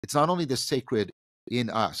it's not only the sacred in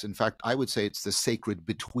us. In fact, I would say it's the sacred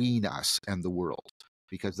between us and the world,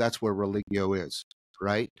 because that's where religio is,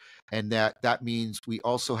 right? And that means we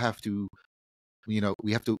also have to,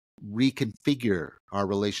 we have to reconfigure our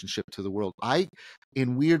relationship to the world.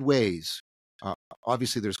 In weird ways, uh,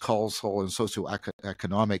 obviously there's causal and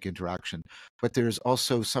socioeconomic interaction, but there's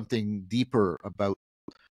also something deeper about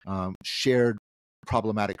shared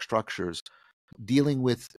problematic structures. Dealing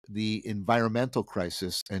with the environmental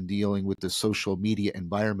crisis and dealing with the social media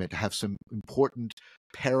environment have some important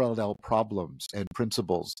parallel problems and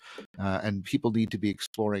principles, and people need to be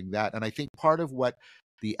exploring that. And I think part of what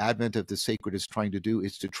the advent of the sacred is trying to do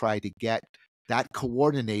is to try to get that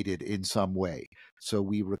coordinated in some way, so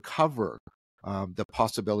we recover the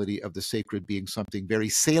possibility of the sacred being something very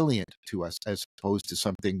salient to us, as opposed to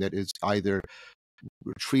something that is either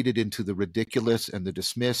retreated into the ridiculous and the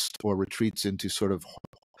dismissed, or retreats into sort of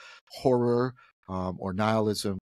horror or nihilism